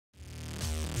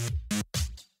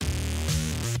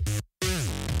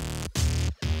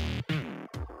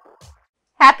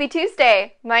Happy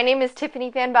Tuesday! My name is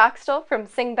Tiffany Van Boxtel from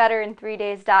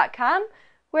SingBetterIn3Days.com,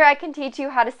 where I can teach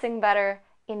you how to sing better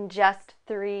in just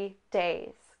 3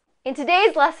 days. In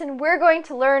today's lesson, we're going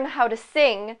to learn how to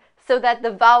sing so that the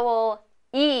vowel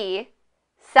E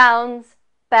sounds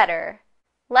better.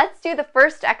 Let's do the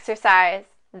first exercise,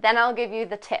 then I'll give you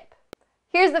the tip.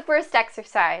 Here's the first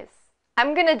exercise.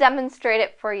 I'm going to demonstrate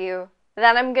it for you,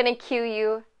 then I'm going to cue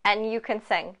you, and you can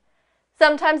sing.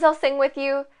 Sometimes I'll sing with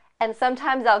you, and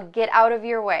sometimes I'll get out of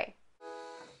your way.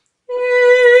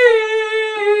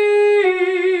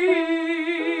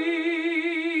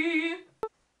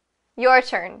 Your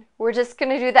turn. We're just going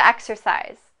to do the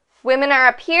exercise. Women are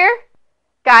up here,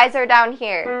 guys are down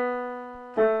here.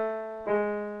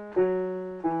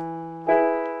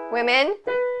 Women.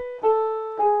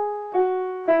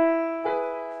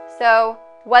 So,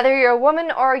 whether you're a woman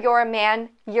or you're a man,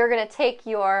 you're going to take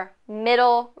your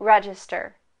middle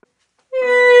register.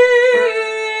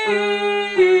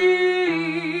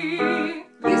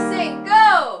 You sing,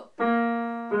 go!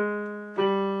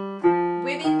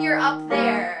 Women, you're up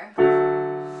there.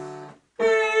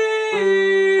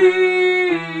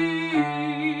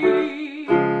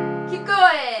 Keep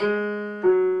going.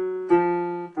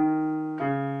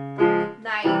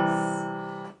 Nice.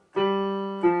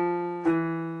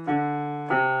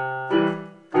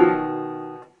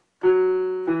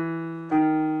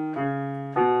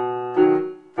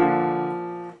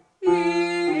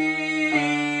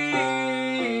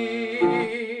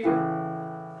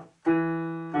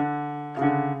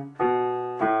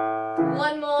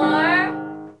 One more.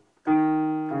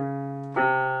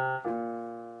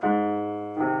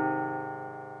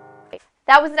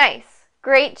 That was nice.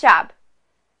 Great job.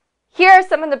 Here are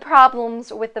some of the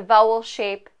problems with the vowel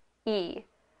shape E.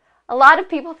 A lot of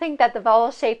people think that the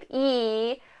vowel shape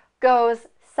E goes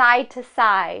side to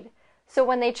side. So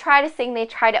when they try to sing, they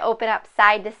try to open up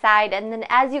side to side, and then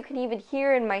as you can even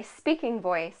hear in my speaking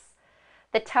voice,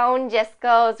 the tone just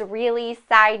goes really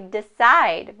side to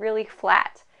side, really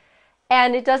flat.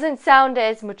 And it doesn't sound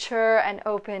as mature and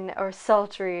open or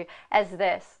sultry as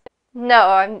this.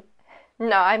 No,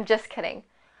 I'm just kidding.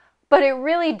 But it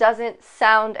really doesn't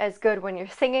sound as good when you're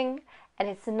singing, and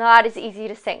it's not as easy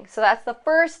to sing. So that's the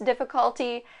first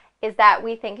difficulty, is that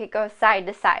we think it goes side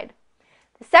to side.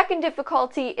 The second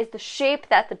difficulty is the shape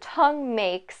that the tongue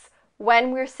makes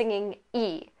when we're singing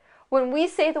E. When we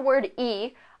say the word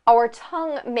E, our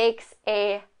tongue makes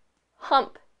a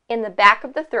hump in the back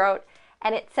of the throat,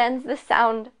 and it sends the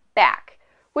sound back,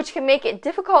 which can make it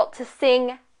difficult to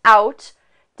sing out,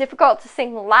 difficult to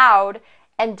sing loud,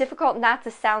 and difficult not to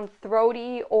sound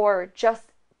throaty or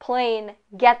just plain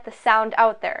get the sound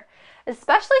out there,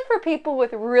 especially for people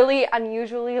with really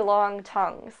unusually long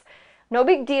tongues. No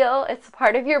big deal, it's a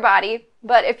part of your body,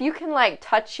 but if you can like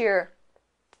touch your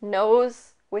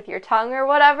nose with your tongue or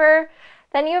whatever,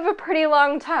 then you have a pretty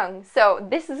long tongue. So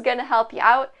this is going to help you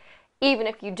out. Even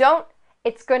if you don't,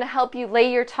 it's going to help you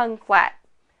lay your tongue flat.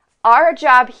 Our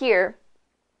job here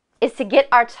is to get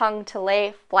our tongue to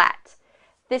lay flat.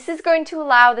 This is going to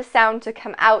allow the sound to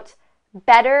come out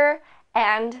better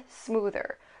and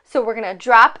smoother. So we're going to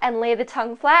drop and lay the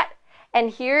tongue flat, and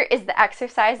here is the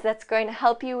exercise that's going to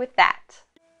help you with that.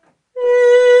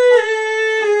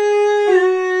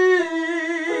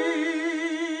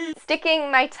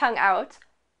 Sticking my tongue out,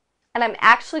 and I'm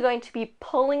actually going to be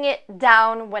pulling it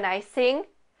down when I sing.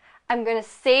 I'm going to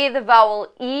say the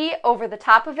vowel E over the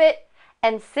top of it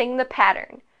and sing the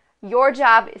pattern. Your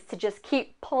job is to just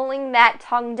keep pulling that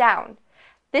tongue down.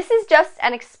 This is just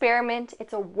an experiment.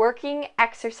 It's a working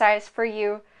exercise for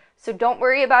you, so don't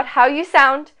worry about how you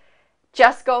sound.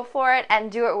 Just go for it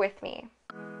and do it with me.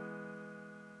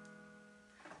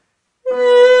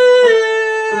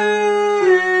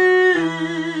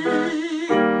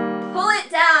 Pull it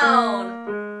down.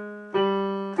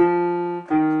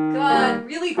 Good.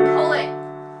 Really pull it.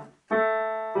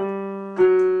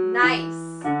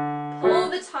 Nice. Pull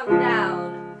the tongue down.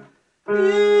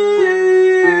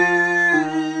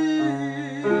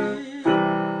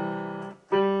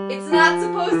 It's not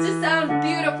supposed to sound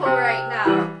beautiful right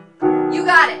now. You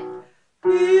got it.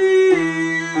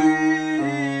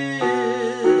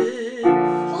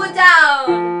 Pull it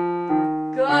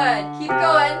down. Good. Keep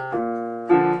going.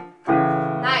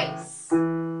 Nice.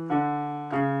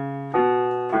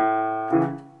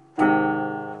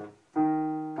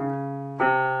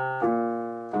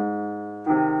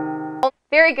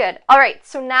 Very good. All right,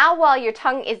 so now while your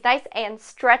tongue is nice and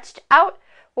stretched out,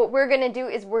 what we're going to do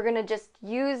is we're going to just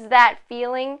use that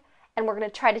feeling and we're going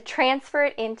to try to transfer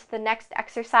it into the next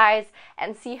exercise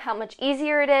and see how much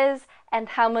easier it is and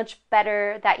how much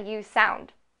better that you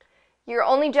sound. Your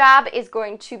only job is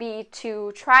going to be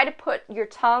to try to put your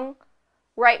tongue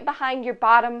right behind your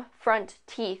bottom front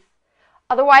teeth.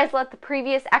 Otherwise, let the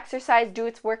previous exercise do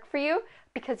its work for you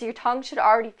because your tongue should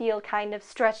already feel kind of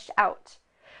stretched out.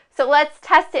 So let's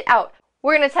test it out.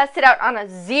 We're going to test it out on a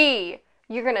Z.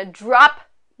 You're going to drop,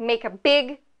 make a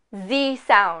big Z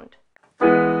sound. Z.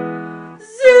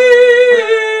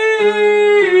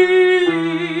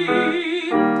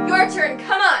 Your turn,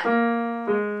 come on.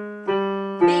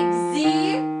 Big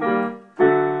Z.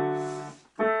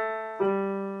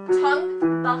 Tongue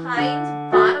behind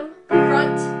bottom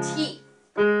front teeth.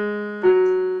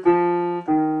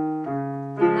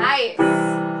 Nice.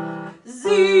 Z.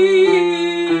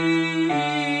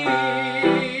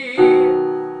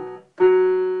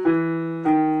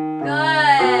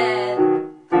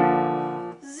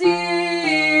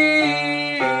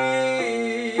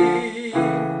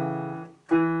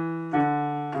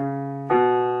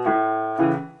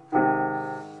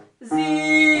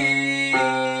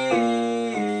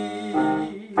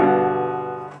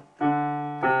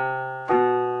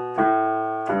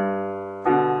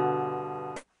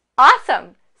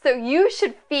 Awesome! So you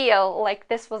should feel like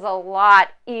this was a lot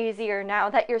easier now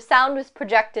that your sound was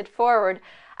projected forward.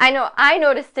 I know I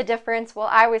noticed a difference while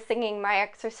I was singing my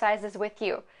exercises with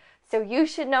you. So you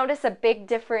should notice a big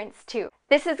difference too.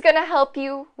 This is going to help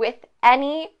you with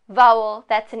any vowel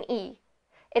that's an E.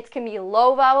 It can be a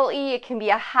low vowel E, it can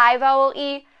be a high vowel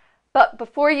E, but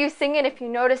before you sing it, if you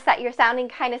notice that you're sounding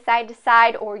kind of side to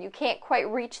side, or you can't quite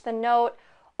reach the note,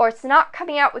 or it's not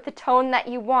coming out with the tone that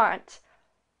you want,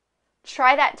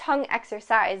 try that tongue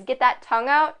exercise. Get that tongue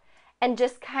out and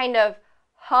just kind of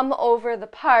hum over the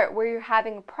part where you're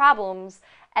having problems,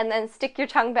 and then stick your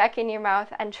tongue back in your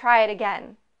mouth and try it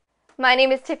again. My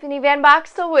name is Tiffany Van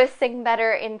Boxtel with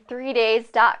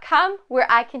SingBetterIn3Days.com, where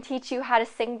I can teach you how to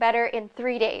sing better in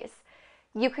 3 days.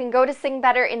 You can go to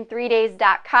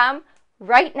SingBetterIn3Days.com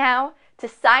right now to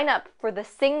sign up for the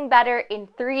Sing Better in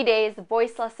 3 Days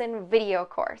voice lesson video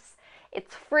course.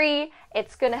 It's free.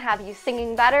 It's going to have you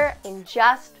singing better in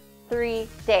just 3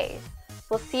 days.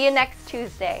 We'll see you next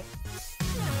Tuesday.